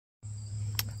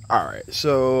Alright,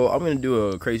 so I'm going to do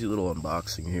a crazy little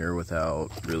unboxing here without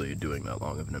really doing that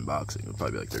long of an unboxing. It'll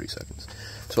probably be like 30 seconds.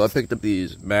 So I picked up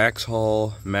these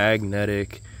MAXXHAUL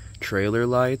magnetic trailer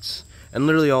lights, and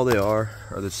literally all they are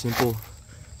the simple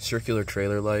circular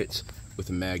trailer lights with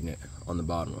a magnet on the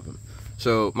bottom of them.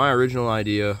 So my original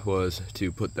idea was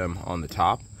to put them on the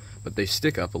top, but they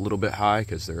stick up a little bit high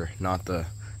because they're not the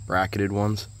bracketed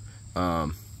ones,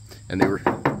 and they were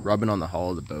rubbing on the hull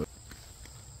of the boat.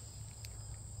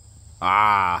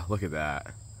 Ah, look at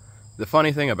that. The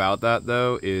funny thing about that,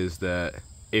 though, is that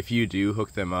if you do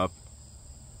hook them up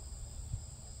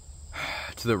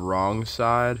to the wrong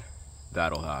side,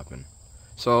 that'll happen.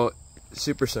 So,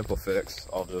 super simple fix.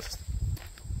 I'll just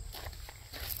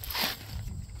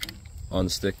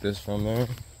unstick this from there.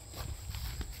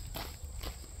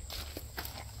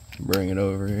 Bring it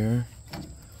over here.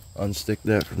 Unstick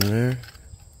that from there.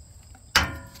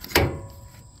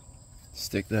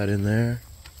 Stick that in there.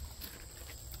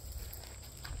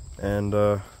 And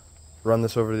run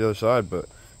this over to the other side. But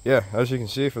yeah, as you can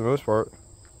see, for the most part,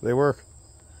 they work.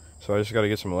 So I just got to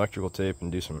get some electrical tape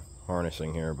and do some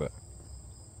harnessing here. But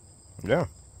yeah,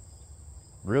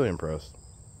 really impressed.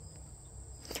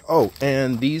 Oh,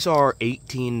 and these are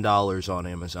 $18 on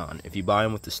Amazon. If you buy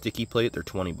them with the sticky plate, they're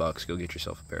 20 bucks. Go get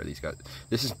yourself a pair of these guys.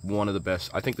 This is one of the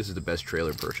best. I think this is the best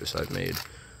trailer purchase I've made,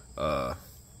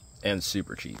 and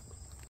super cheap.